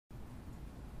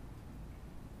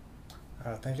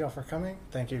Thank you all for coming.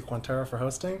 Thank you, Quantera, for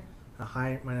hosting.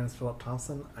 Hi, my name is Philip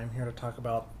Thompson. I'm here to talk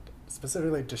about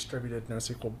specifically distributed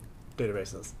NoSQL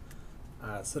databases.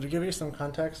 So to give you some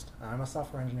context, I'm a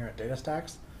software engineer at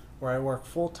DataStax, where I work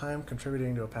full-time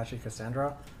contributing to Apache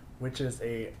Cassandra, which is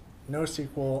a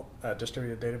NoSQL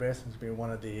distributed database. It's going to be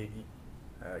one of the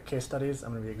case studies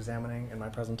I'm going to be examining in my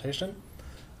presentation.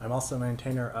 I'm also a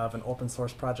maintainer of an open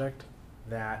source project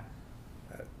that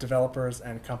developers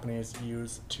and companies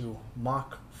use to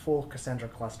mock full Cassandra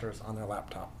clusters on their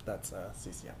laptop. That's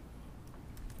CCM.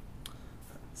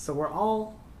 So we're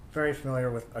all very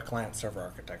familiar with a client-server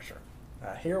architecture.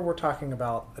 Here we're talking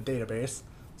about a database,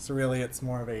 so really it's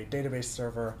more of a database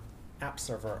server, app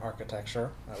server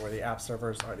architecture, where the app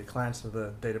servers are the clients of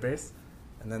the database,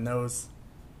 and then those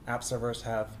app servers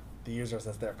have the users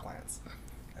as their clients.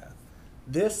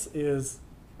 This is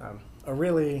a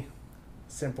really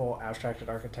simple abstracted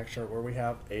architecture where we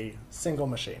have a single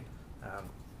machine.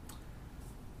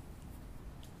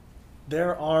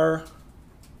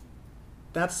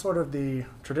 That's sort of the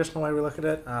traditional way we look at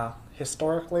it.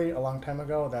 Historically, a long time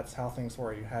ago, that's how things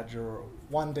were. You had your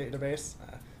one database,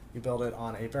 you build it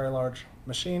on a very large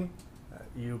machine,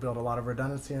 you build a lot of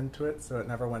redundancy into it so it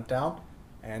never went down,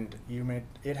 and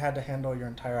it had to handle your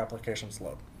entire application's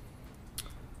load.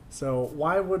 So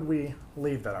why would we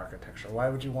leave that architecture? Why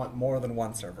would you want more than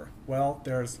one server? Well,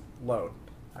 there's load.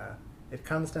 It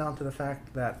comes down to the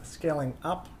fact that scaling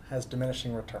up has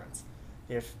diminishing returns.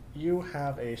 If you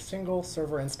have a single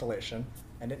server installation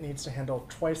and it needs to handle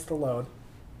twice the load,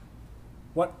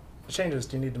 what changes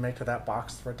do you need to make to that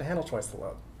box for it to handle twice the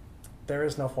load? There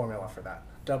is no formula for that.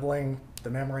 Doubling the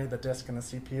memory, the disk, and the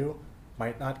CPU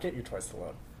might not get you twice the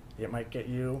load. It might get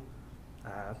you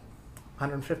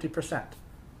 150%.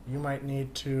 You might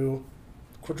need to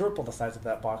quadruple the size of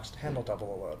that box to handle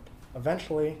double the load.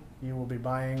 Eventually, you will be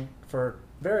buying, for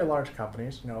very large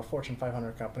companies, a Fortune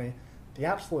 500 company, the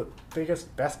absolute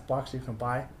biggest, best box you can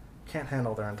buy can't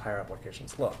handle their entire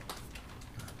application's load.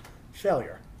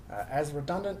 Failure. As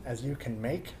redundant as you can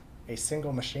make a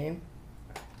single machine,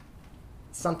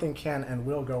 something can and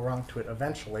will go wrong to it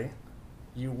eventually.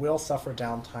 You will suffer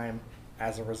downtime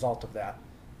as a result of that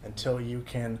until you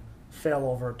can fail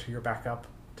over to your backup,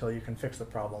 until you can fix the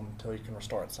problem, until you can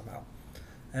restore it somehow.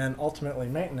 And ultimately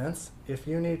maintenance, if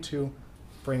you need to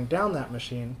bring down that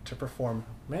machine to perform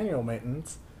manual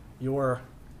maintenance, you're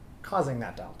causing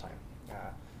that downtime.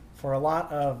 For a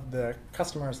lot of the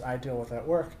customers I deal with at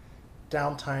work,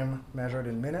 downtime measured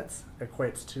in minutes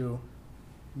equates to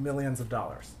millions of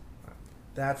dollars.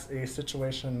 That's a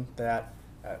situation that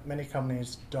many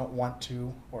companies don't want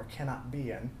to or cannot be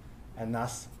in, and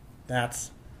thus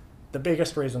that's the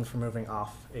biggest reason for moving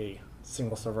off a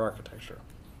single server architecture.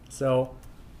 So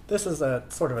this is a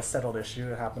sort of a settled issue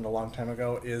that happened a long time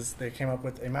ago, is they came up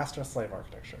with a master-slave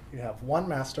architecture. You have one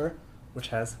master which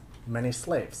has many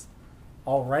slaves.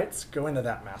 All writes go into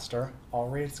that master, all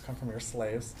reads come from your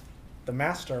slaves. The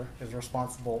master is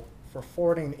responsible for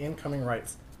forwarding the incoming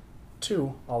writes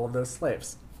to all of those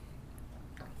slaves.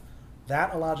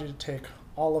 That allows you to take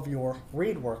all of your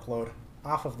read workload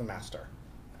off of the master.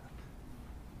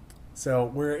 So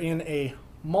we're in a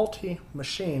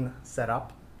multi-machine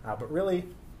setup, but really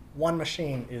one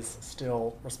machine is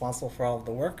still responsible for all of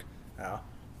the work.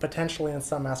 Potentially in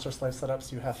some master-slave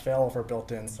setups you have failover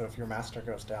built in, so if your master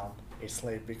goes down, a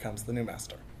slave becomes the new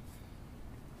master.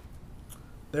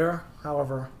 There,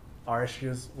 however, are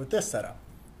issues with this setup.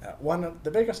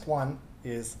 The biggest one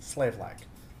is slave lag.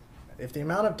 If the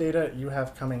amount of data you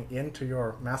have coming into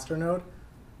your master node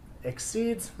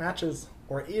exceeds, matches,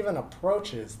 or even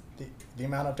approaches the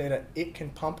amount of data it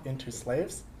can pump into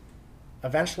slaves,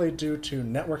 eventually due to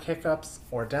network hiccups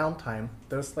or downtime,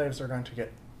 those slaves are going to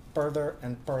get further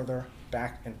and further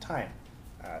back in time,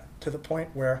 to the point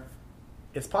where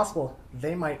it's possible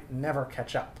they might never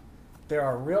catch up. There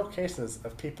are real cases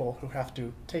of people who have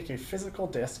to take a physical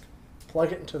disk,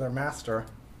 plug it into their master,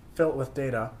 fill it with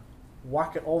data,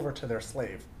 walk it over to their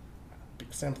slave,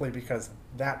 simply because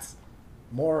that's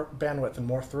more bandwidth and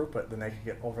more throughput than they could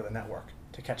get over the network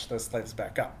to catch those slaves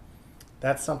back up.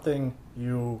 That's something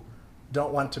you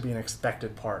don't want to be an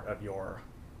expected part of your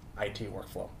IT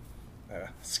workflow.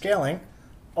 Scaling,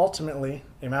 ultimately,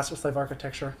 a master-slave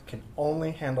architecture can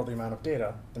only handle the amount of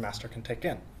data the master can take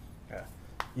in.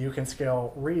 You can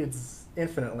scale reads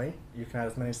infinitely, you can add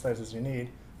as many slaves as you need,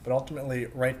 but ultimately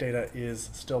write data is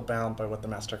still bound by what the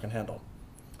master can handle.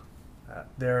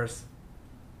 There's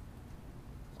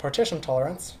partition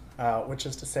tolerance, which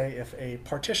is to say if a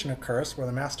partition occurs where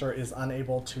the master is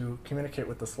unable to communicate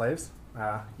with the slaves,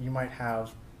 you might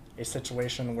have a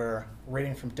situation where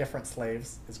reading from different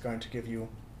slaves is going to give you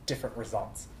different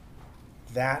results.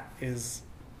 that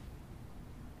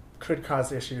could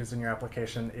cause issues in your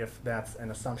application if that's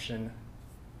an assumption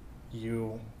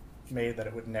you made that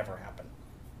it would never happen.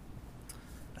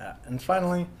 And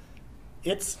finally,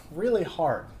 it's really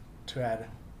hard to add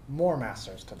more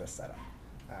masters to this setup.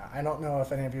 I don't know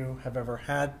if any of you have ever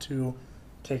had to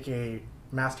take a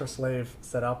master-slave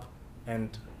setup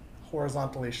and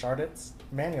horizontally shard it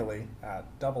manually,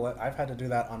 double it. I've had to do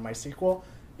that on MySQL.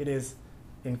 It is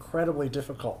incredibly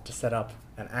difficult to set up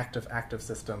an active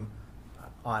system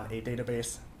on a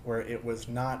database where it was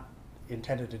not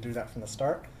intended to do that from the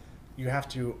start. You have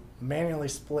to manually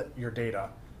split your data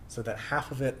so that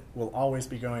half of it will always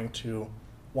be going to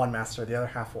one master, the other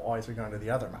half will always be going to the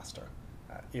other master.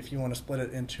 If you want to split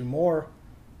it into more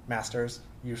masters,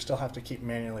 you still have to keep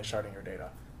manually sharding your data.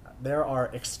 There are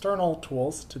external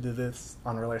tools to do this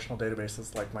on relational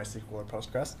databases like MySQL or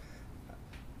Postgres,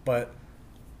 but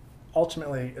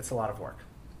ultimately it's a lot of work.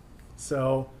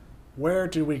 So where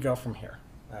do we go from here?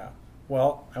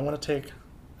 Well, I want to take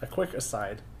a quick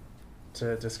aside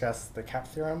to discuss the CAP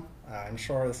theorem. I'm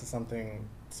sure this is something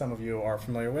some of you are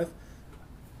familiar with.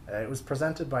 It was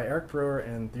presented by Eric Brewer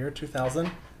in the year 2000,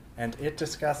 and it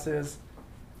discusses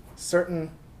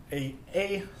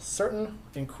a certain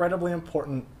incredibly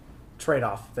important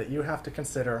trade-off that you have to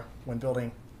consider when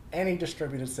building any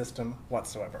distributed system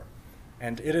whatsoever.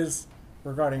 And it is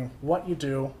regarding what you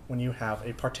do when you have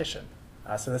a partition.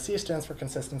 So the C stands for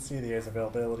consistency, the A is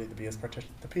availability, the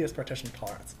P is partition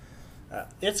tolerance.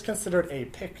 It's considered a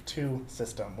pick-two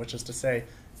system, which is to say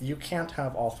you can't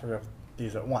have all three of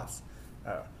these at once.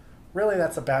 Really,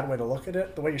 that's a bad way to look at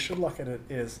it. The way you should look at it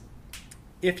is,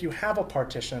 if you have a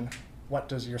partition, what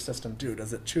does your system do?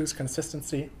 Does it choose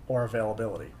consistency or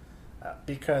availability?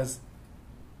 Because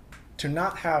to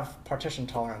not have partition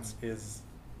tolerance is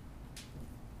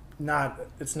not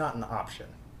an option.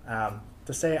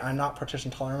 To say I'm not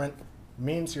partition tolerant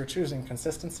means you're choosing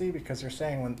consistency, because you're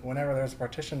saying whenever there's a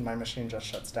partition, my machine just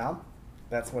shuts down.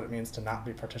 That's what it means to not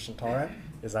be partition tolerant,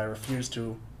 is I refuse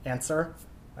to answer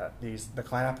the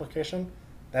client application.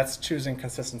 That's choosing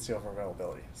consistency over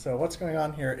availability. So what's going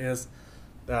on here is,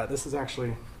 this is actually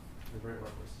a great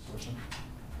workforce solution,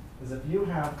 is if you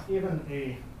have even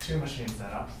a two-machine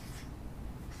setup,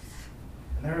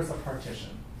 and there is a partition,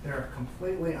 they're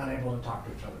completely unable to talk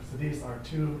to each other. So these are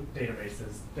two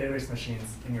database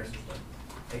machines in your system.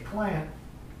 A client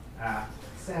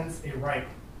sends a write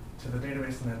to the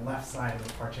database on the left side of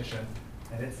the partition,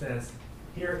 and it says,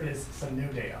 here is some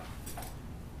new data.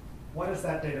 What is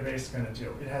that database going to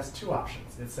do? It has two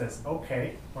options. It says,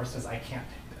 OK, or it says, I can't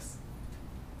take this.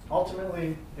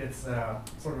 Ultimately, it's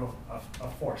sort of a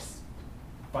force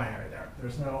binary there.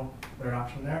 There's no third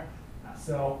option there.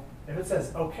 So if it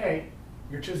says OK,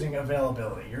 you're choosing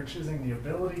availability. You're choosing the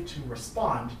ability to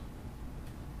respond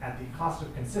at the cost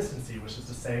of consistency, which is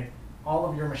to say all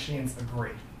of your machines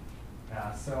agree.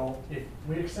 So if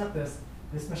we accept this,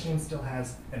 this machine still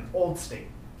has an old state.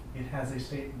 It has a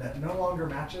state that no longer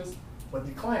matches what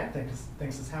the client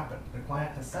thinks has happened. The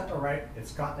client has sent a write,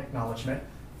 it's gotten acknowledgement.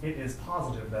 It is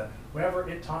positive that whoever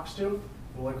it talks to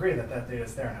will agree that that data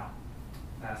is there now.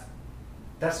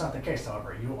 That's not the case,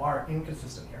 however. You are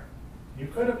inconsistent here. You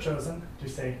could have chosen to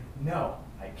say, no,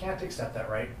 I can't accept that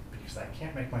write because I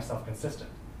can't make myself consistent.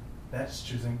 That's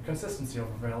choosing consistency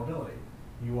over availability.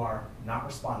 You are not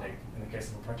responding in the case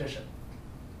of a partition.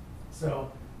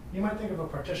 So you might think of a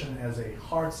partition as a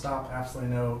hard stop,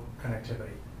 absolutely no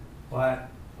connectivity. But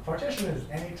a partition is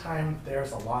any time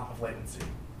there's a lot of latency.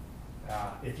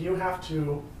 If you have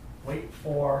to wait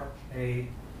for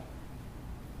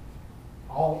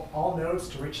all nodes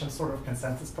to reach some sort of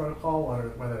consensus protocol,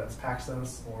 whether that's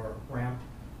Paxos or RAMP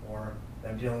or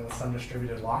them dealing with some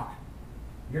distributed lock,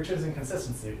 you're choosing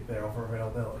consistency there over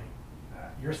availability.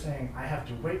 You're saying, I have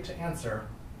to wait to answer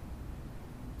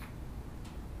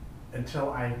until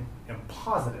I am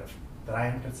positive that I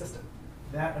am consistent.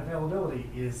 That availability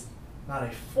is not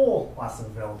a full loss of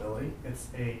availability, it's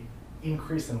an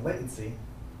increase in latency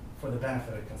for the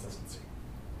benefit of consistency.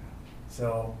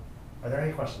 So, are there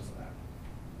any questions on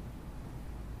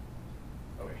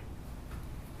that? Okay.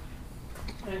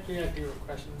 Actually, I do have a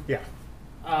question. Yeah.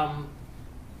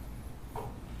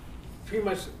 Pretty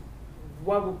much,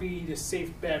 what would be the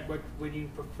safe bet? What would you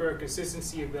prefer,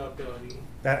 consistency, availability?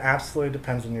 That absolutely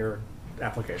depends on your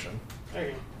application.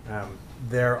 Okay.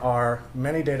 There are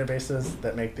many databases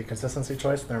that make the consistency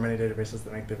choice. There are many databases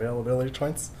that make the availability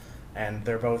choice, and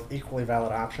they're both equally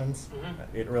valid options.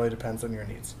 Mm-hmm. It really depends on your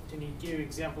needs. Can you give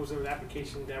examples of an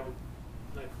application that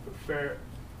would prefer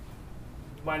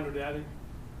one or the other?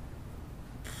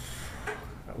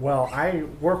 Well, I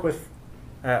work with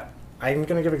I'm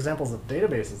going to give examples of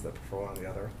databases that prefer one or the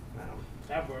other.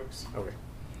 That works. Okay.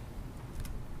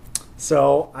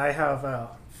 So I have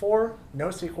 4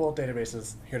 NoSQL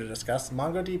databases here to discuss: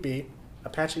 MongoDB,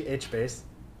 Apache HBase,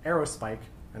 Aerospike,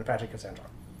 and Apache Cassandra.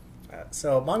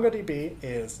 So MongoDB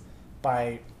is,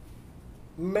 by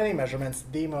many measurements,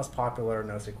 the most popular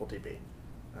NoSQL DB.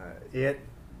 It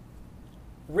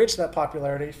reached that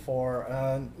popularity for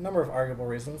a number of arguable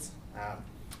reasons.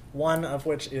 One of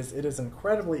which is it is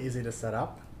incredibly easy to set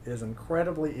up. It is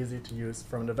incredibly easy to use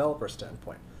from a developer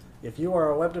standpoint. If you are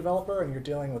a web developer and you're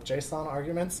dealing with JSON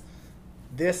arguments,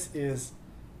 this is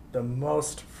the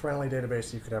most friendly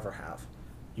database you could ever have.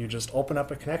 You just open up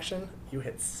a connection, you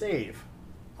hit save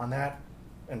on that,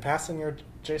 and pass in your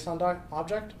JSON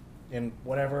object in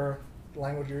whatever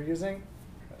language you're using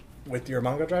with your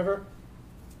Mongo driver.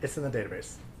 It's in the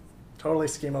database. Totally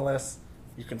schemaless.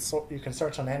 You can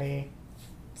search on any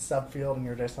subfield in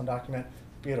your JSON document.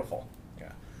 Beautiful.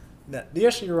 Yeah. Now, the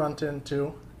issue you run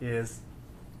into is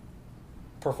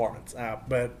performance.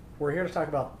 But we're here to talk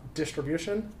about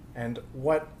distribution and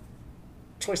what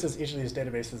choices each of these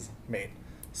databases made.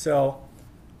 So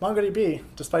MongoDB,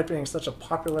 despite being such a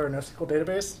popular NoSQL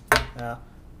database,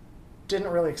 didn't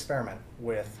really experiment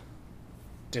with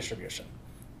distribution.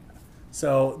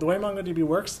 So the way MongoDB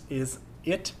works is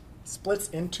it splits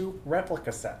into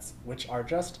replica sets, which are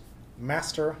just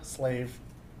master-slave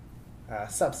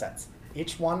subsets.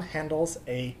 Each one handles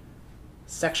a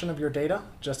section of your data,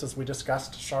 just as we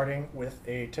discussed sharding with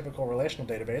a typical relational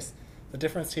database. The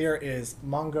difference here is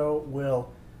Mongo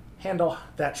will handle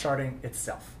that sharding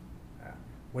itself,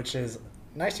 which is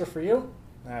nicer for you,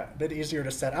 a bit easier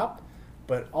to set up,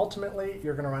 but ultimately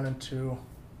you're going to run into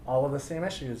all of the same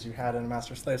issues you had in a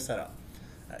master-slave setup.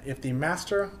 If the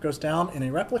master goes down in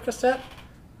a replica set,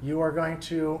 you are going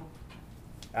to,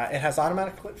 it has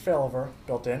automatic failover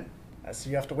built in, so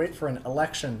you have to wait for an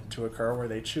election to occur where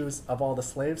they choose, of all the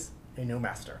slaves, a new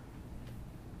master.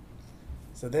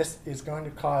 So this is going to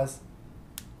cause,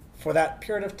 for that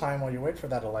period of time while you wait for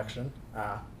that election,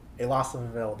 a loss of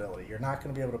availability. You're not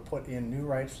going to be able to put in new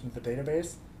rights into the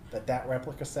database that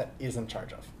replica set is in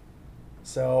charge of.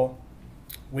 So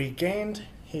we gained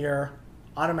here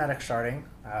automatic sharding,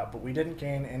 but we didn't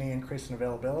gain any increase in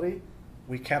availability.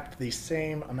 We kept the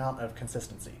same amount of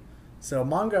consistency. So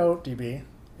MongoDB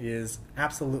is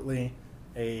absolutely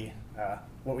a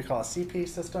what we call a CP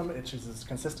system. It chooses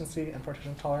consistency and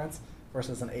partition tolerance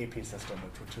versus an AP system,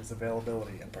 which chooses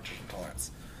availability and partition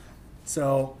tolerance.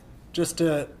 So just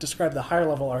to describe the higher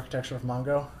level architecture of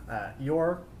Mongo,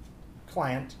 your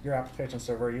client, your application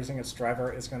server, using its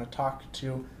driver, is going to talk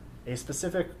to a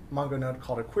specific Mongo node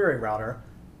called a query router.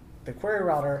 The query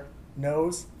router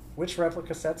knows which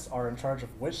replica sets are in charge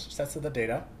of which sets of the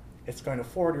data. It's going to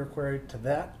forward your query to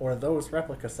that or those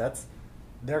replica sets.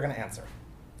 They're going to answer.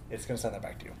 It's going to send that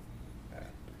back to you.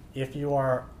 If you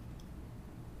are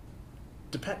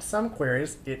some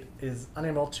queries, it is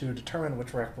unable to determine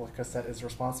which replica set is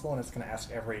responsible, and it's going to ask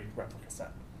every replica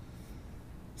set.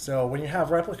 So when you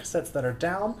have replica sets that are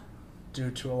down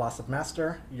due to a loss of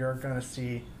master, you're going to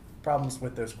see problems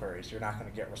with those queries. You're not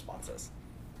going to get responses.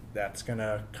 That's going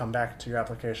to come back to your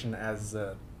application as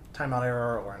a timeout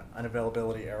error or an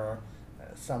unavailability error,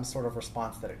 some sort of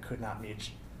response that it could not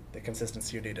meet the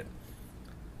consistency you needed.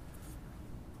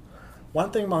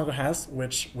 One thing Mongo has,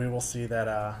 which we will see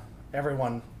that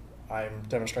everyone I'm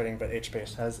demonstrating but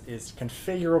HBase has, is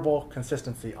configurable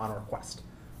consistency on request.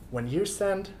 When you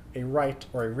send a write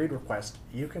or a read request,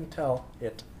 you can tell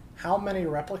it how many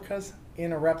replicas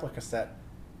in a replica set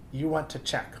you want to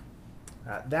check.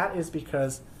 That is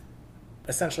because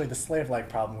essentially the slave-like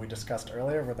problem we discussed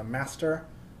earlier, where the master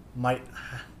might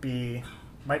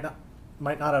not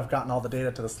have gotten all the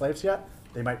data to the slaves yet.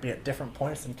 They might be at different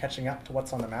points in catching up to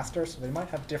what's on the master, so they might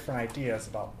have different ideas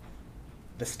about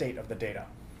the state of the data.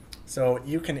 So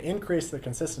you can increase the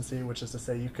consistency, which is to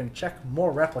say you can check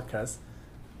more replicas.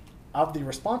 Of the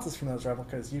responses from those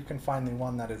replicas, you can find the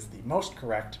one that is the most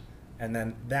correct, and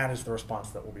then that is the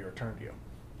response that will be returned to you.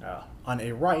 On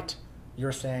a write,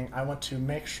 you're saying, I want to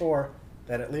make sure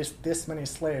that at least this many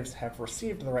slaves have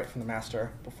received the write from the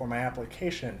master before my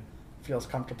application feels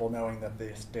comfortable knowing that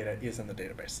this data is in the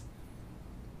database.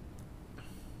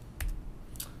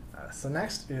 So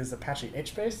next is Apache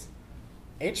HBase.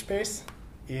 HBase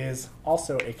is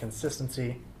also a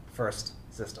consistency-first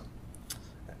system.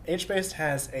 HBase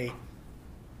has a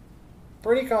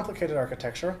pretty complicated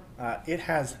architecture. It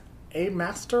has a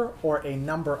master or a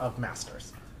number of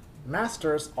masters.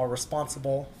 Masters are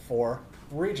responsible for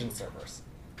region servers,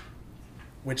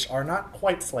 which are not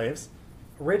quite slaves.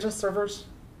 Region servers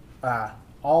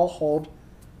all hold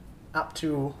up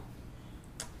to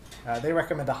They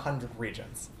recommend 100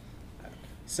 regions.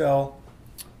 So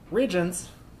regions,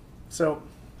 so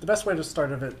the best way to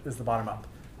start of it is the bottom up.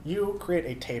 You create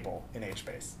a table in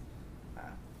HBase.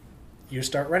 You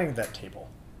start writing that table.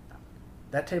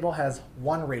 That table has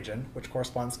one region, which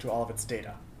corresponds to all of its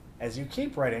data. As you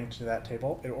keep writing to that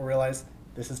table, it will realize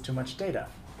this is too much data.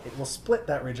 It will split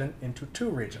that region into 2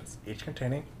 regions, each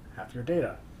containing half your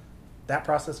data. That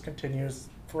process continues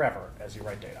forever as you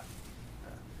write data.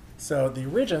 So the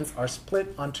regions are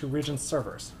split onto region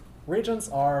servers. Regions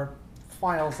are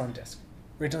files on disk.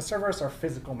 Region servers are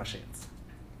physical machines.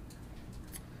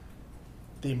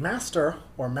 The master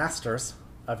or masters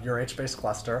of your HBase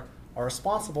cluster are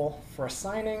responsible for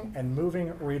assigning and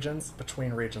moving regions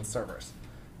between region servers.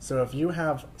 So if you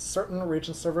have certain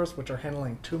region servers which are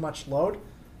handling too much load,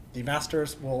 the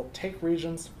masters will take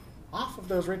regions off of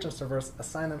those region servers,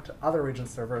 assign them to other region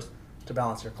servers to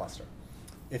balance your cluster.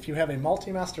 If you have a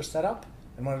multi-master setup,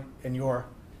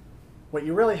 what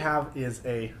you really have is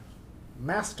a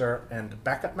master and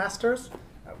backup masters,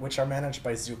 which are managed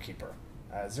by Zookeeper.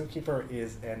 Zookeeper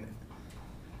is an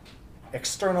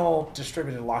external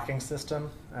distributed locking system.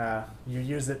 You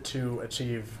use it to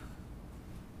achieve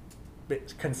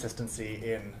consistency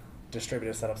in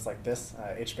distributed setups like this.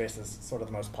 HBase is sort of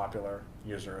the most popular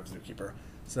user of Zookeeper.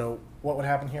 So what would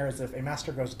happen here is if a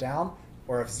master goes down,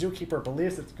 or if Zookeeper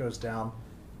believes it goes down,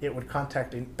 it would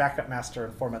contact a backup master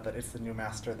and inform it that it's the new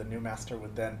master. The new master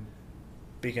would then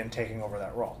begin taking over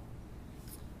that role.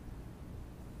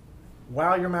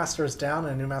 While your master is down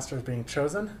and a new master is being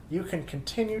chosen, you can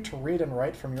continue to read and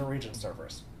write from your region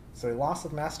servers. So a loss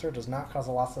of master does not cause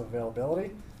a loss of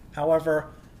availability. However,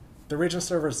 the region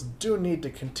servers do need to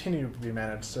continue to be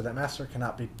managed so that master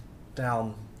cannot be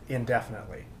down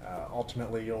indefinitely.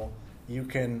 Ultimately, you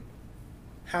can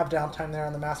have downtime there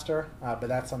on the master, but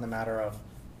that's on the matter of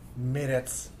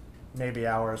minutes, maybe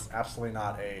hours, absolutely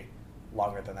not a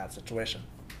longer than that situation.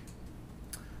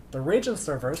 The region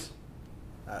servers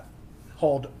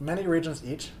hold many regions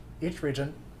each. Each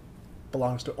region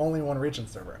belongs to only one region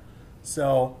server.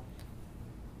 So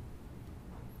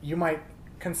you might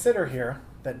consider here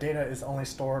that data is only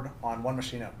stored on one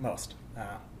machine at most.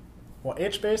 Well,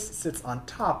 HBase sits on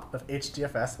top of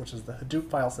HDFS, which is the Hadoop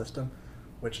file system,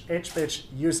 which HBase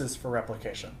uses for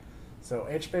replication. So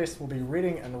HBase will be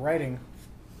reading and writing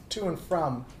to and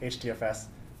from HDFS.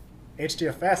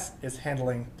 HDFS is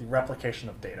handling the replication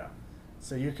of data.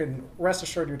 So you can rest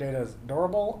assured your data is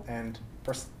durable and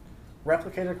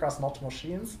replicated across multiple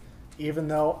machines, even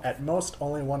though at most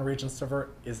only one region server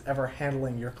is ever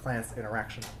handling your client's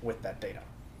interaction with that data.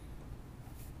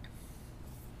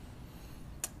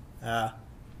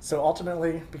 So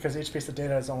ultimately, because each piece of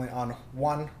data is only on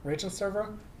one region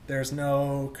server, there's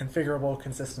no configurable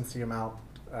consistency amount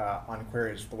on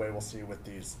queries the way we'll see with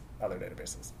these other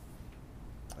databases.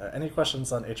 Any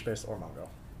questions on HBase or Mongo?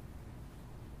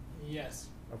 Yes.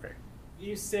 Okay.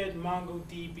 You said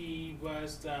MongoDB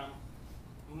was the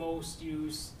most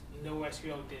used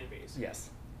NoSQL database. Yes.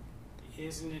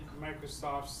 Isn't it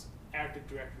Microsoft's Active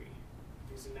Directory?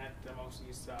 Isn't that the most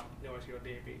used NoSQL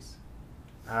database?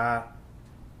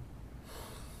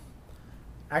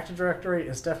 Active Directory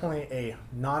is definitely a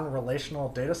non-relational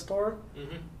data store,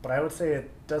 but I would say it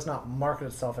does not market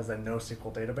itself as a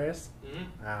NoSQL database.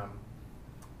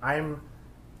 I'm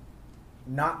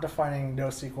not defining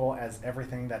NoSQL as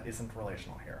everything that isn't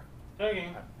relational here. Okay.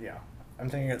 Yeah. I'm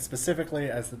thinking it specifically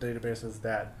as the databases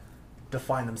that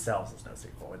define themselves as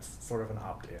NoSQL. It's sort of an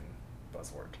opt-in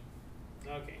buzzword.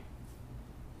 Okay.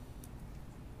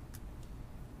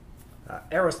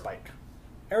 Aerospike.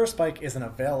 Aerospike is an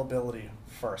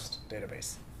availability-first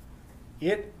database.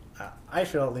 It, I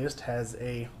feel at least, has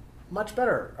a much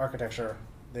better architecture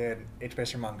than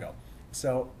HBase or Mongo.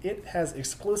 So it has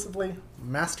exclusively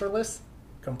masterless,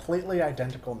 completely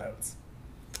identical nodes.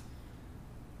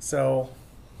 So,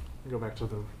 go back to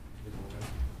the way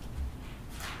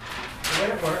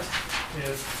it works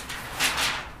is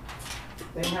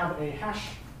they have a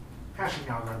hashing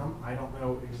algorithm. I don't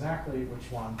know exactly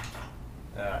which one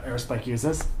Aerospike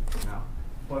uses. No.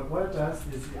 But what it does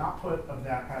is the output of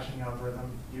that hashing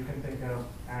algorithm you can think of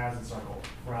as a circle,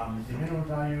 from the minimum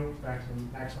value back to the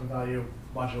maximum value,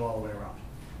 modulo all the way around.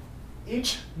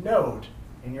 Each node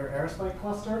in your Aerospike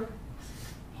cluster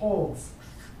holds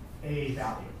a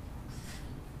value.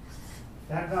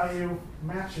 That value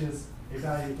matches a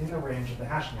value in the range of the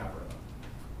hashing algorithm.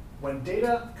 When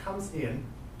data comes in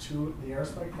to the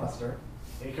Aerospike cluster,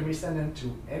 it can be sent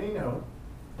into any node.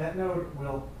 That node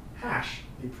will hash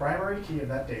the primary key of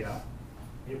that data.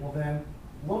 It will then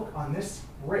look on this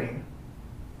ring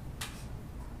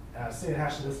state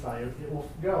hash to this value, it will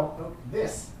go, oh,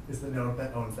 this is the node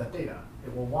that owns that data.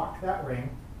 It will walk that ring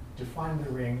to find the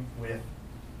ring with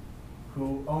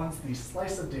who owns the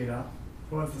slice of data,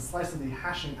 who owns the slice of the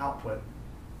hashing output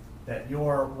that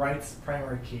your write's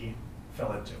primary key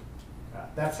fell into.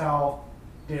 That's how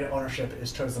data ownership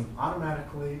is chosen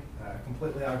automatically,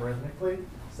 completely algorithmically.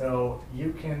 So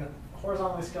you can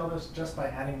horizontally scale this just by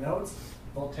adding nodes.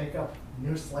 They'll take up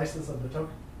new slices of the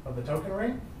token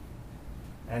ring.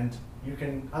 And you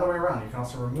can, other way around, you can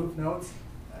also remove nodes.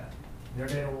 Their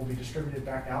data will be distributed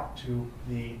back out to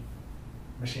the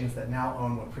machines that now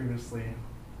own what previously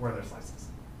were their slices.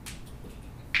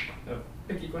 A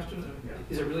picky question. Yeah.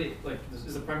 Is it really, like,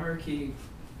 is the primary key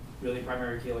really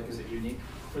primary key? Like, is it unique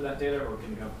for that data, or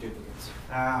can you have duplicates?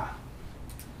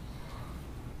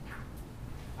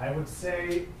 I would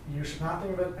say you should not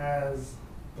think of it as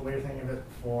the way you're thinking of it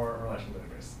for a relational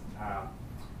database.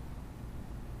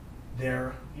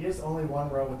 There is only one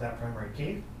row with that primary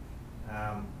key.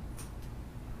 I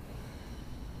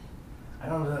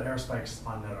don't know that Aerospike's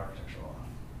on node architecture well enough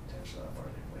to answer that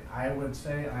authoritatively. I would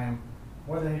say I'm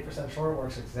more than 80% sure it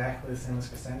works exactly the same as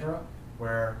Cassandra,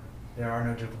 where there are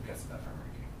no duplicates of that primary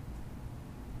key.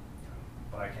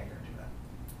 But I can't guarantee that.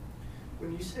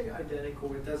 When you say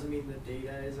identical, it doesn't mean the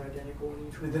data is identical in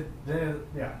each one?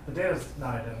 The data is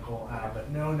not identical, but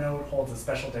no node holds a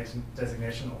special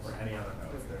designation over any other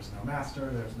node. There's no master,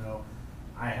 there's no,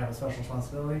 I have a special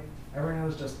responsibility. Every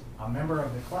node is just a member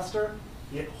of the cluster.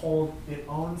 It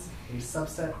owns a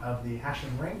subset of the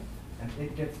hashing ring, and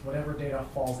it gets whatever data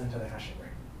falls into the hashing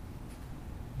ring.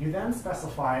 You then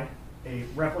specify a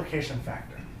replication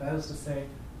factor. That is to say,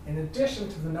 in addition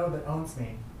to the node that owns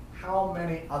me, how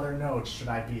many other nodes should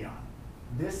I be on?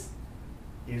 This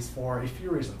is for a few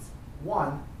reasons.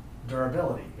 One,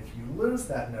 durability. If you lose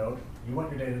that node, you want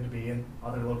your data to be in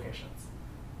other locations.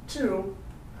 Two,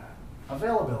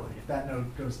 availability. If that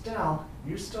node goes down,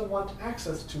 you still want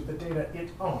access to the data it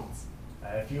owns.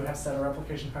 If you have set a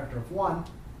replication factor of 1,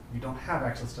 you don't have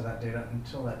access to that data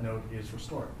until that node is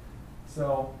restored.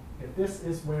 So if this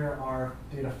is where our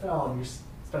data fell and you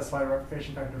specify a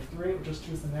replication factor of 3, we'll just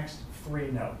choose the next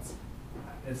 3 nodes.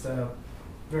 It's a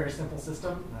very simple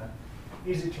system.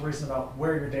 Easy to reason about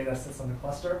where your data sits on the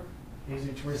cluster.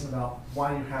 Easy to reason about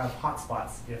why you have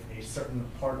hotspots if a certain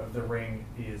part of the ring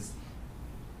is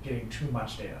getting too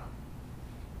much data.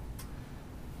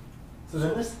 So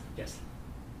then this, yes?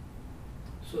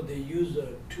 So they use a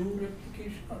 2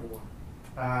 replication or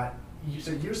 1?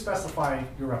 So you specify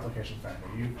your replication factor.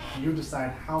 You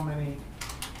decide how many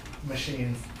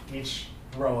machines each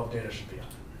row of data should be on.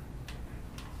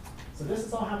 So this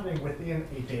is all happening within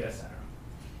a data center.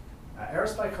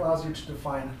 Aerospike allows you to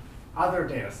define other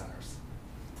data centers,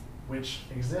 which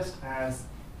exist as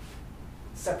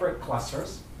separate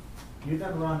clusters. You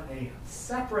then run a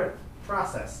separate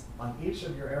process on each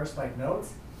of your Aerospike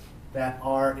nodes that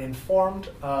are informed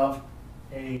of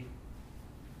a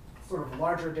sort of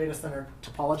larger data center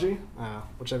topology,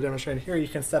 which I've demonstrated here. You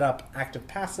can set up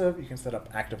active-passive, you can set up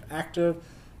active-active,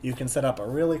 you can set up a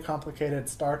really complicated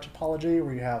star topology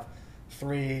where you have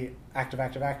 3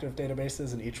 active-active-active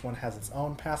databases and each one has its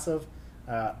own passive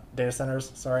data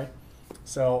centers, sorry.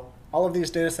 So all of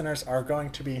these data centers are going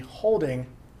to be holding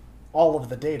all of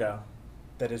the data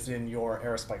that is in your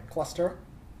Aerospike cluster.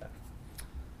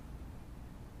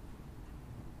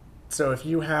 So if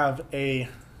you have a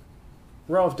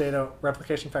row of data,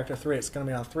 replication factor 3, it's going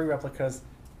to be on 3 replicas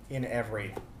in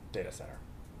every data center.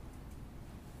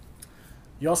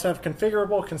 You also have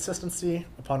configurable consistency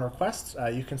upon request.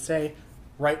 You can say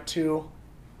write to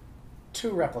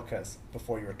 2 replicas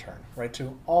before you return, write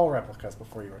to all replicas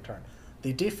before you return.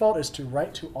 The default is to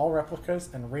write to all replicas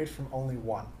and read from only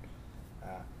 1.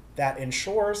 That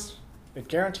ensures, it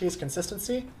guarantees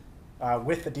consistency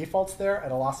with the defaults there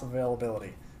at a loss of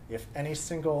availability. If any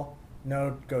single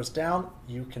node goes down,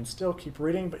 you can still keep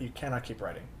reading, but you cannot keep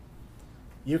writing.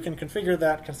 You can configure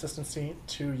that consistency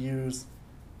to use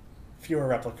fewer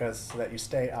replicas so that you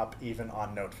stay up even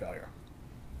on node failure.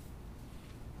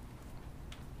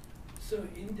 So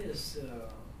in this,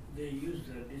 they use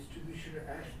the distribution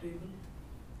hash table?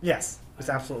 Yes, it's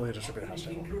absolutely a distributed hash It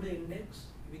table. include an index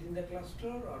within the cluster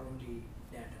or only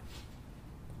data?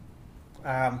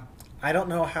 I don't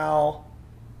know how.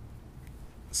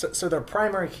 So their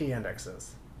primary key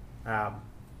indexes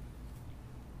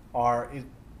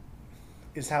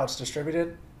is how it's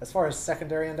distributed. As far as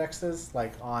secondary indexes,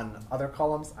 like on other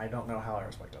columns, I don't know how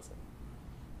Aerospike does it.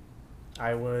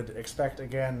 I would expect,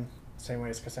 again, same way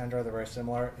as Cassandra, they're very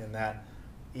similar in that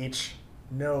each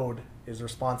node is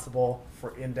responsible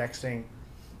for indexing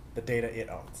the data it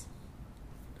owns,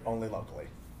 only locally.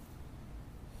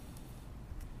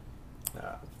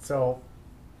 So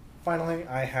finally,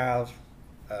 I have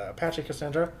Apache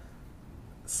Cassandra.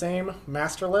 Same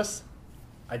masterless,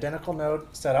 identical node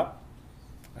setup.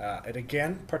 It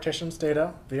again partitions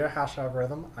data via hash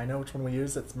algorithm. I know which one we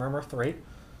use. It's Murmur 3.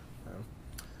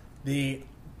 The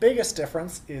biggest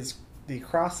difference is the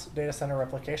cross data center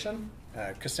replication.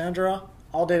 Cassandra,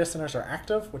 all data centers are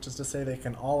active, which is to say they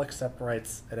can all accept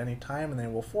writes at any time, and they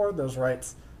will forward those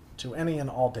writes to any and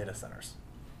all data centers.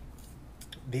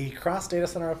 The cross data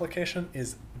center replication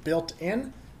is built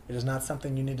in. It is not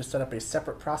something you need to set up a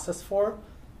separate process for.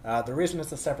 The reason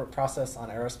it's a separate process on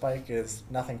Aerospike is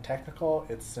nothing technical.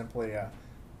 It's simply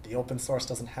the open source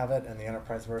doesn't have it and the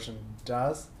enterprise version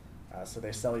does, so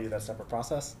they sell you that separate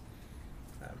process.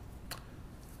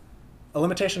 A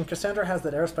limitation Cassandra has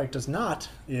that Aerospike does not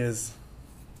is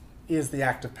the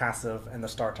active passive and the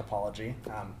star topology.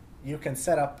 You can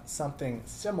set up something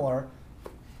similar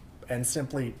and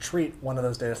simply treat one of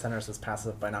those data centers as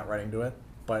passive by not writing to it,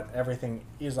 but everything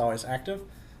is always active.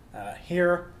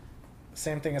 Here,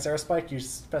 same thing as Aerospike, you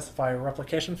specify a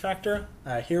replication factor.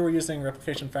 Here we're using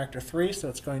replication factor 3, so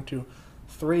it's going to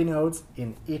 3 nodes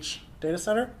in each data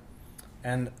center.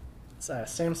 And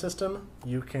same system,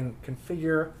 you can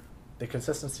configure the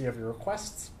consistency of your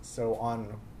requests. So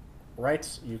on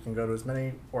writes, you can go to as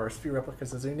many or as few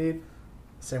replicas as you need.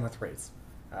 Same with reads.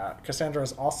 Cassandra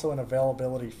is also an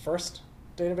availability first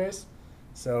database,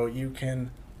 so you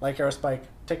can, like Aerospike,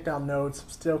 take down nodes,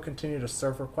 still continue to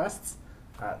serve requests.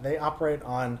 They operate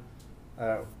on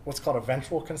what's called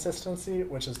eventual consistency,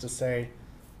 which is to say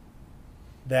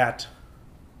that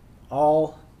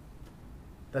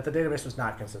that the database is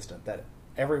not consistent, that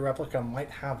every replica might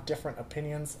have different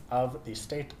opinions of the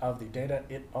state of the data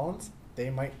it owns. They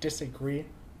might disagree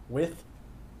with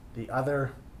the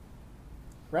other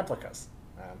replicas.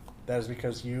 That is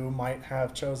because you might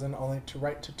have chosen only to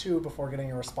write to 2 before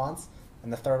getting a response,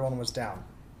 and the third one was down.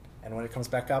 And when it comes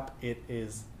back up, it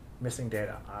is missing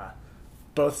data.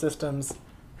 Both systems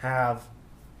have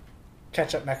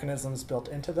catch-up mechanisms built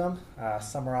into them.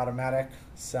 Some are automatic,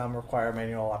 some require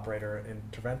manual operator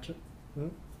intervention,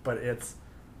 but it's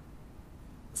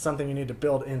something you need to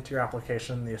build into your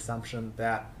application, the assumption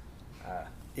that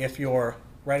if you're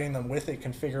writing them with a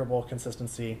configurable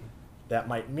consistency, that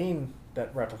might mean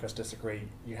that replicas disagree.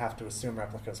 You have to assume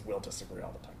replicas will disagree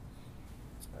all the time.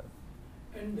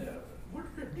 And what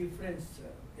is the difference?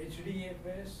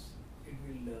 HDFS, it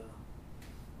will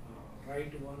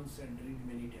write once and read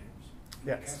many times.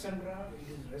 Yes. Cassandra,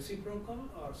 it is reciprocal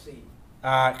or same?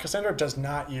 Cassandra does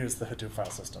not use the Hadoop file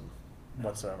system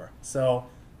whatsoever. So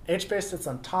HBase sits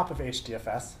on top of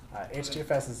HDFS.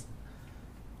 HDFS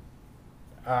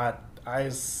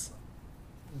is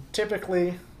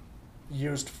typically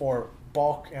used for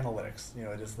bulk analytics. You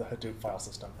know, it is the Hadoop file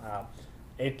system.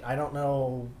 I don't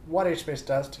know what HBase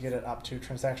does to get it up to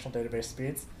transactional database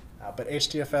speeds, but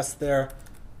HDFS there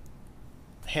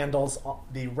handles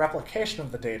the replication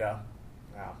of the data,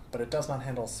 but it does not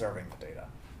handle serving the data.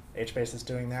 HBase is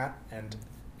doing that, and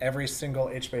every single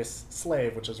HBase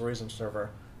slave, which is a reason server,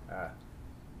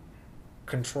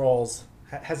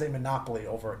 has a monopoly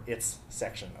over its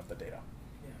section of the data.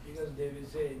 Yeah, because they will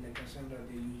say in the Cassandra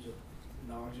they use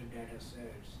larger data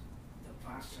sets, the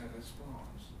faster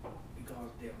response, because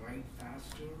they write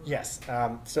faster. Yes,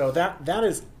 so that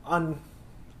is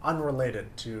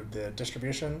unrelated to the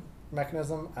distribution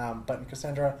mechanism, but in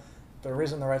Cassandra, the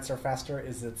reason the writes are faster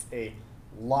is it's a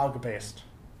log-based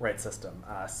write system.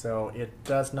 So it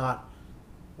does not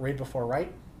read before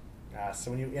write.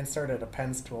 So when you insert, it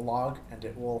appends to a log, and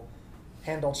it will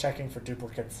handle checking for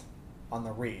duplicates on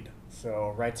the read.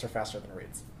 So writes are faster than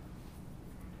reads.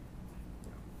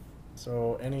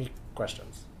 So any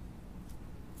questions?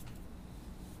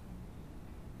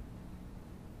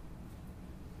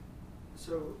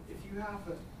 So if you have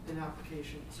an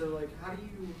application, so like how do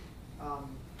you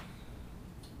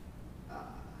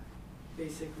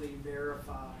basically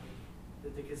verify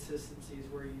that the consistency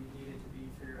is where you need it to be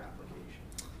for your application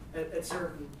at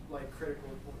certain like critical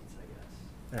points, I guess?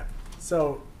 Yeah.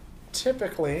 So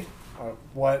typically,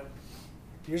 what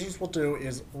users will do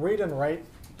is read and write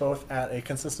both at a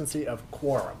consistency of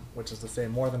quorum, which is to say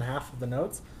more than half of the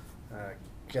nodes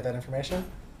get that information.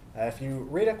 If you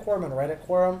read at quorum and write at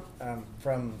quorum,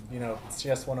 from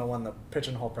CS 101, the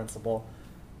pigeonhole principle,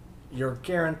 you're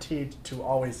guaranteed to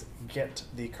always get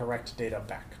the correct data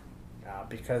back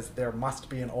because there must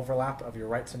be an overlap of your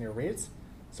writes and your reads.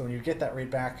 So when you get that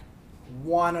read back,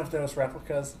 one of those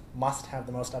replicas must have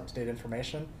the most up-to-date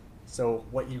information. So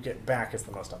what you get back is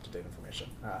the most up-to-date information.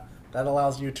 That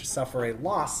allows you to suffer a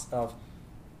loss of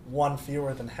one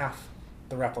fewer than half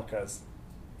the replicas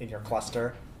in your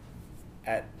cluster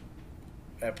at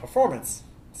a performance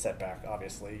setback,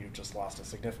 obviously. You just lost a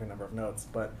significant number of nodes,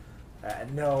 but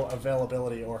no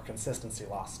availability or consistency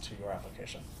loss to your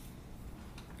application.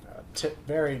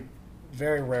 Very,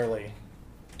 very rarely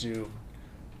do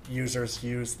users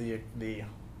use the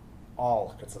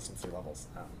all consistency levels,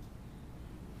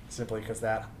 simply because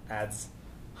that adds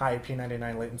high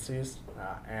P99 latencies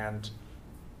and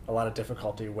a lot of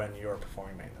difficulty when you're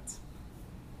performing maintenance.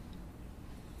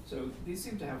 So these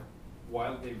seem to have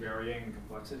wildly varying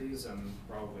complexities and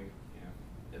probably, you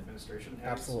know, administration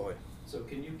heads. Absolutely. So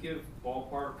can you give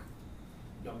ballpark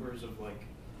numbers of, like,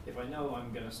 if I know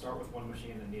I'm going to start with one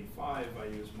machine and need 5, I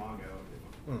use Mongo.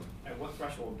 At what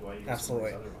threshold do I use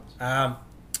Absolutely. some of these other ones?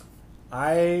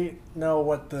 I know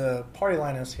what the party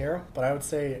line is here, but I would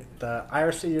say the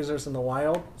IRC users in the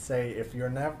wild say if you're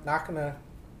never going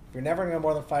to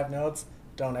more than 5 nodes,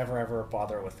 don't ever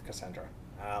bother with Cassandra.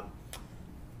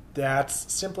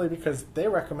 That's simply because they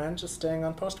recommend just staying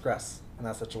on Postgres in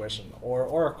that situation, or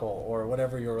Oracle, or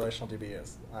whatever your relational DB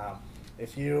is.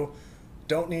 If you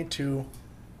don't need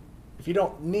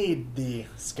the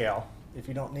scale, if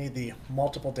you don't need the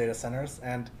multiple data centers,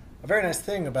 and a very nice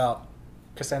thing about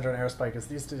Cassandra and Aerospike is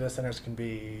these data centers can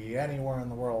be anywhere in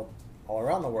the world, all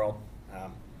around the world.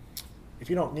 If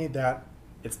you don't need that,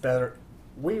 it's better.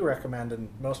 We recommend, and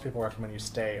most people recommend, you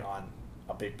stay on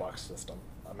a big box system,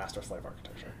 a master-slave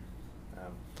architecture.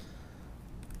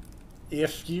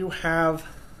 If you're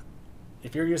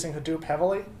using Hadoop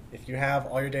heavily, if you have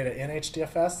all your data in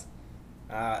HDFS,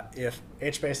 if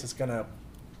HBase is going to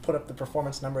put up the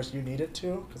performance numbers you need it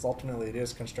to, because ultimately it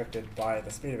is constricted by the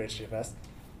speed of HDFS,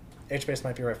 HBase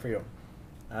might be right for you.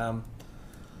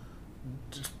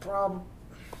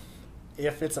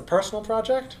 If it's a personal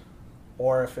project,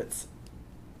 or if it's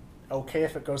okay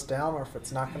if it goes down, or if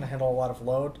it's not going to handle a lot of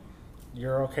load,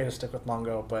 you're okay to stick with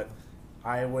Mongo. But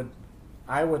I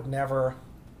would never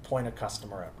point a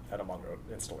customer at a Mongo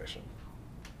installation.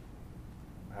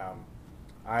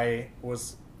 I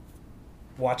was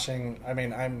watching,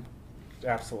 I'm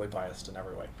absolutely biased in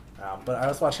every way, but I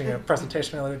was watching a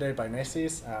presentation the other day by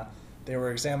Macy's. They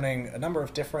were examining a number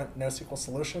of different NoSQL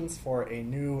solutions for a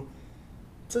new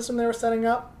system they were setting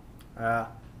up.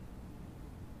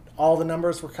 All the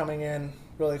numbers were coming in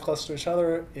really close to each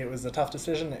other. It was a tough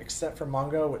decision, except for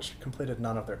Mongo, which completed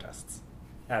none of their tests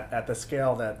at the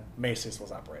scale that Macy's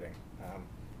was operating.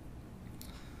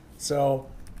 So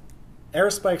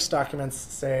Aerospike's documents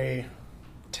say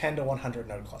 10 to 100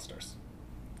 node clusters.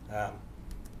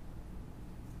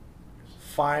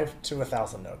 5 to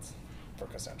 1,000 nodes for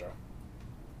Cassandra.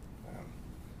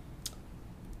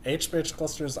 HBase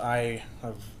clusters, I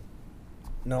have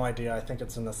no idea. I think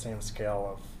it's in the same scale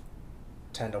of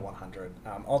 10 to 100.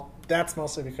 That's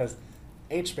mostly because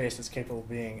HBase is capable of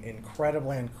being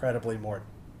incredibly more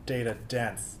data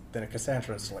dense than a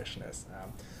Cassandra installation is.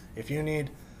 If you need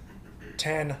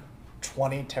 10,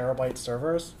 20 terabyte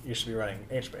servers, you should be running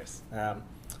HBase.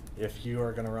 If you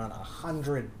are going to run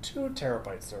 102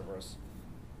 terabyte servers,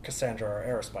 Cassandra or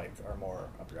Aerospike are more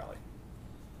up your alley.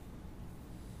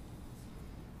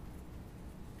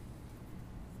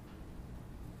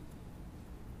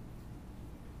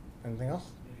 Anything else?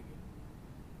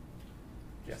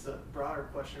 Just a broader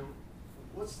question.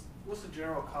 What's the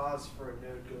general cause for a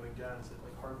node going down? Is it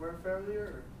like hardware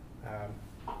failure? Or?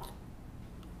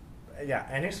 Yeah,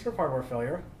 any sort of hardware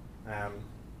failure,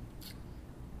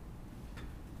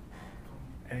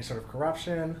 any sort of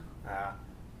corruption.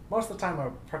 Most of the time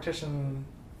a partition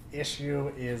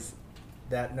issue is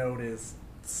that node is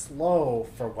slow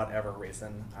for whatever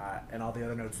reason, and all the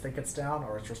other nodes think it's down,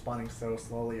 or it's responding so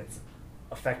slowly it's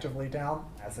effectively down,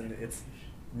 as in it's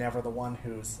never the one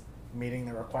who's meeting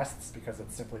the requests because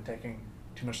it's simply taking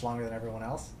too much longer than everyone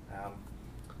else.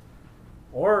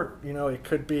 Or, it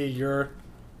could be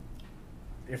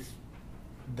if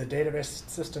the database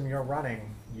system you're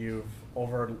running, you've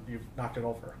knocked it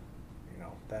over.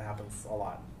 That happens a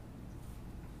lot.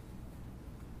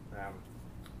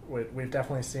 We've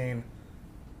definitely seen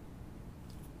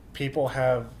people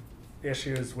have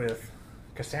issues with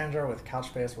Cassandra, with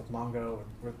Couchbase, with Mongo,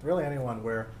 with really anyone,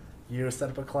 where you set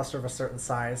up a cluster of a certain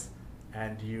size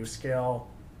and you scale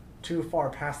too far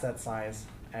past that size,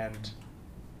 and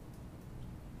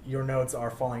your nodes are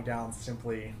falling down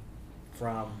simply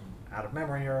from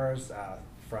out-of-memory errors,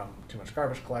 from too much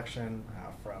garbage collection,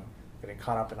 from getting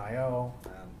caught up in I/O.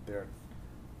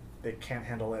 They can't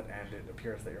handle it, and it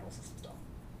appears that your whole system's down.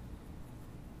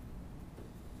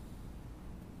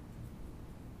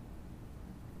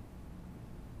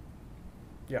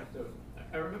 Yeah. So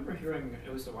I remember hearing,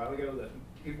 at least a while ago, that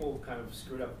people kind of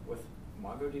screwed up with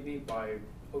MongoDB by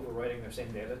overwriting their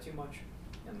same data too much.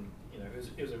 And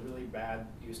it was a really bad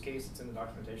use case. It's in the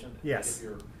documentation. Yes.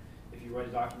 Like if you write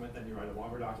a document, then you write a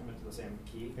longer document to the same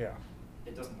key. Yeah.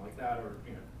 It doesn't like that, or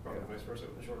probably vice versa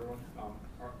with the shorter one.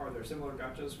 Are there similar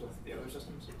gotchas with the other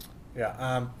systems?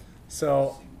 Yeah.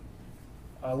 So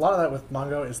a lot of that with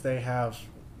Mongo is they have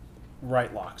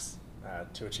write locks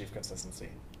to achieve consistency.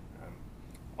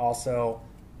 Also,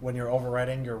 when you're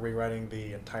overwriting, you're rewriting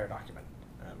the entire document.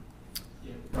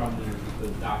 Yeah, the problem there is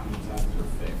the document sizes are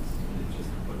fixed, and it just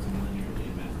puts them linearly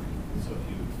in memory. So if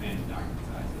you expand the document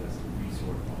size, it has to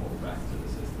resort the whole rest of the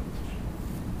system,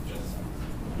 which just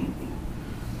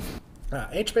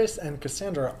sucks. HBase and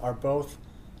Cassandra are both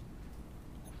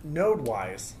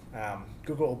node-wise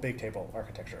Google Big Table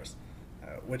architectures,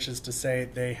 which is to say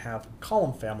they have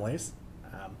column families,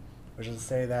 which is to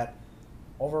say that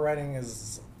overwriting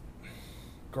is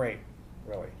great,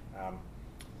 really.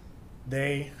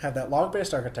 They have that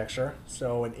log-based architecture,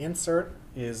 so an insert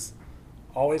is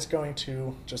always going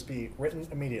to just be written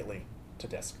immediately to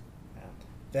disk.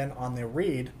 Then on the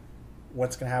read,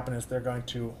 what's going to happen is they're going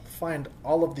to find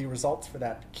all of the results for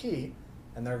that key,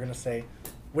 and they're going to say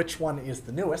which one is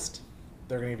the newest.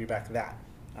 They're going to give you back that.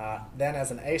 Then as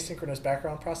an asynchronous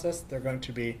background process, they're going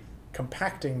to be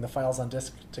compacting the files on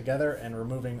disk together and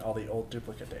removing all the old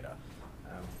duplicate data.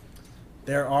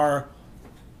 There are,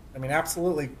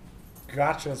 absolutely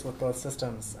gotchas with both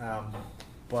systems,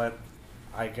 but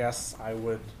I guess I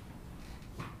would,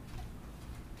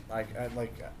 I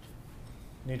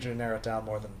need you to narrow it down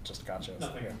more than just gotchas.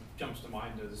 Nothing Yeah. jumps to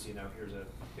mind as, here's a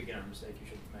beginner mistake you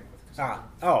should make with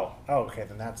Cassandra. Okay,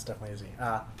 then that's definitely easy.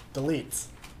 Deletes.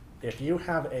 If you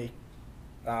have a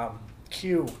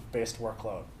queue-based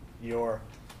workload, you're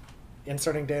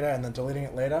inserting data and then deleting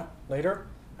it later.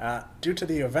 Due to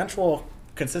the eventual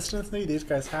consistency these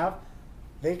guys have,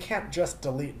 they can't just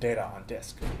delete data on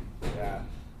disk.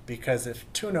 Because if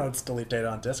two nodes delete data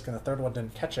on disk and the third one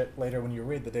didn't catch it, later when you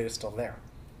read, the data's still there.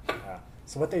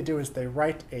 So what they do is they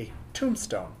write a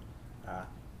tombstone.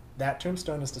 That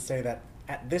tombstone is to say that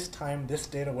at this time, this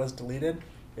data was deleted.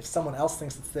 If someone else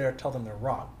thinks it's there, tell them they're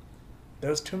wrong.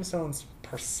 Those tombstones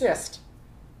persist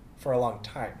for a long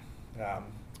time.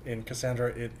 In Cassandra,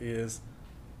 it is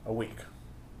a week.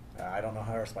 I don't know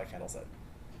how AirSpike handles it.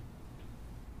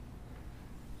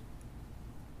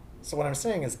 So what I'm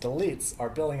saying is deletes are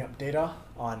building up data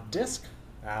on disk.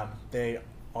 They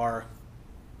are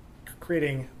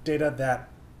creating data that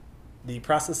the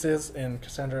processes in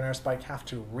Cassandra and AirSpike have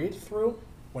to read through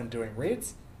when doing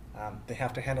reads. They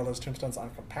have to handle those tombstones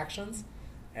on compactions.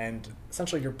 And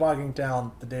essentially you're bogging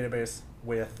down the database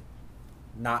with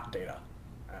not data.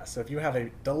 So if you have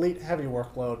a delete-heavy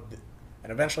workload,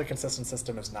 an eventually consistent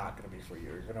system is not going to be for you.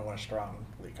 You're going to want a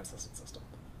strongly consistent system.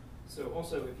 So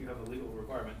also, if you have a legal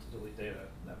requirement to delete data,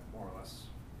 that more or less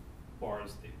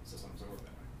bars the systems that work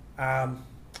that way.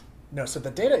 No, so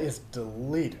the data is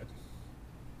deleted.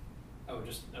 Oh,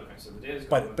 okay. So the data is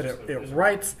but it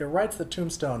writes the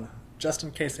tombstone just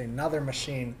in case another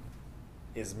machine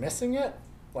is missing it,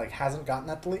 like hasn't gotten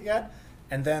that delete yet,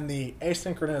 and then the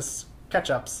asynchronous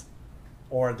catch-ups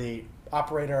or the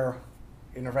operator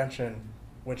intervention,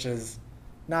 which is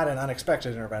not an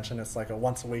unexpected intervention. It's like a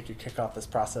once a week you kick off this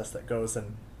process that goes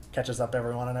and catches up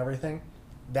everyone and everything.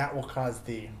 That will cause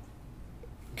the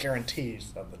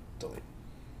guarantees of the delete.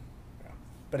 Yeah.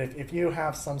 But if you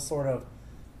have some sort of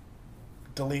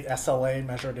delete SLA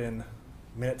measured in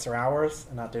minutes or hours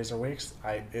and not days or weeks,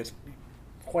 it's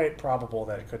quite probable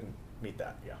that it couldn't meet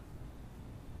that. Yeah.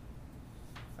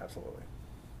 Absolutely.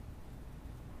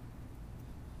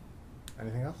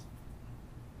 Anything else?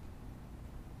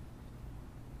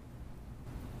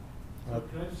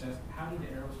 Can I just ask, how did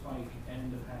AeroSpike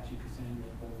and Apache Cassandra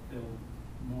both build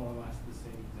more or less the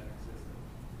same exact system?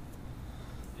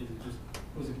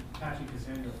 Was it Apache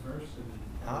Cassandra first and then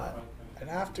AeroSpike? I'd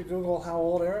have to Google how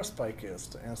old AeroSpike is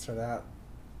to answer that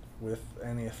with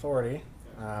any authority.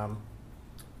 Okay.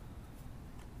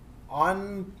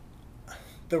 On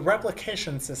the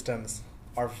replication systems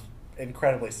are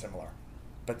incredibly similar,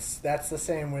 but that's the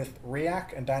same with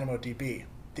React and DynamoDB.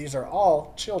 These are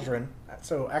all children,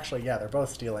 so actually, yeah, they're both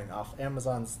stealing off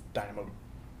Amazon's Dynamo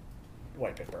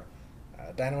white paper.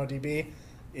 DynamoDB,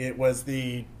 it was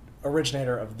the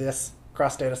originator of this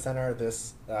cross data center,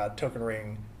 this token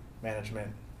ring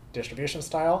management distribution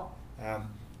style.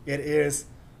 It is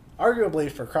arguably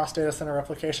for cross data center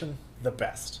replication the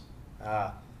best.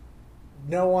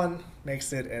 No one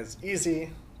makes it as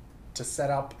easy to set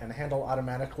up and handle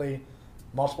automatically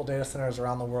multiple data centers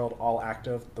around the world, all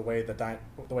active, the way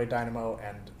Dynamo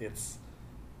and its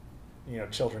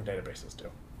children databases do.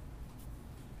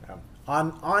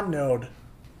 On Node,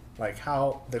 like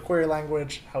how the query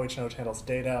language, how each node handles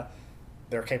data,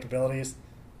 their capabilities,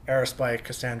 Aerospike,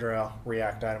 Cassandra,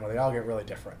 React, Dynamo, they all get really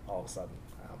different all of a sudden.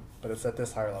 But it's at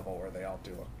this higher level where they all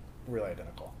do look really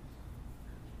identical.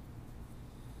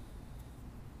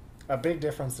 A big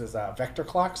difference is vector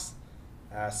clocks.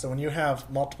 So when you have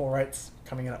multiple writes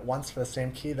coming in at once for the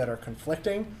same key that are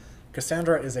conflicting,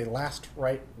 Cassandra is a last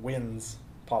write wins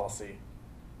policy.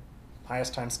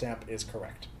 Highest timestamp is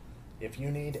correct. If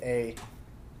you need a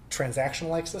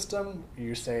transaction-like system,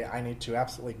 you say, I need to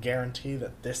absolutely guarantee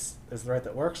that this is the write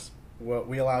that works.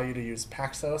 We allow you to use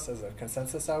Paxos as a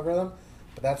consensus algorithm,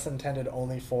 but that's intended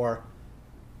only for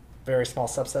very small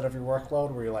subset of your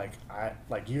workload where you're like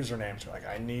usernames. You're like,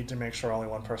 I need to make sure only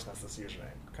one person has this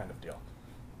username, kind of deal.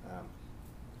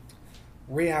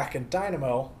 React and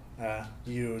Dynamo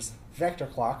use vector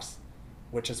clocks,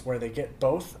 which is where they get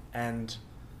both, and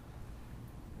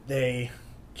they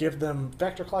give them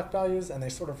vector clock values, and they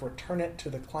sort of return it to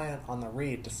the client on the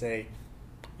read to say,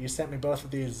 you sent me both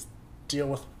of these, deal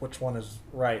with which one is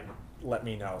right, let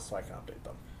me know so I can update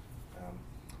them.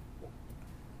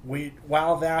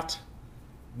 While that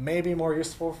may be more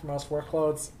useful for most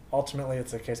workloads, ultimately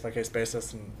it's a case-by-case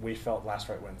basis, and we felt last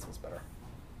write wins was better.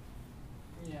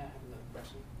 Yeah, I have another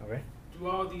question. Okay. Do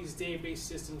all these database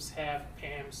systems have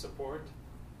PAM support?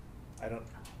 I don't.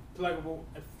 Pluggable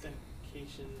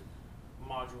authentication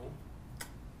module.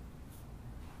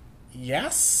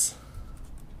 Yes.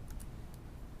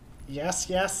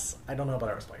 Yes. I don't know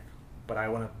about Aerospike, but I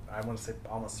want to say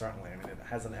almost certainly. I mean, it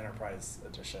has an enterprise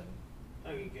edition.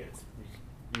 Okay, good.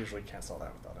 You usually cancel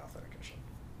that without authentication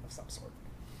of some sort.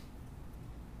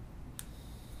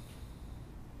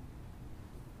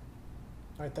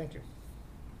 All right, thank you.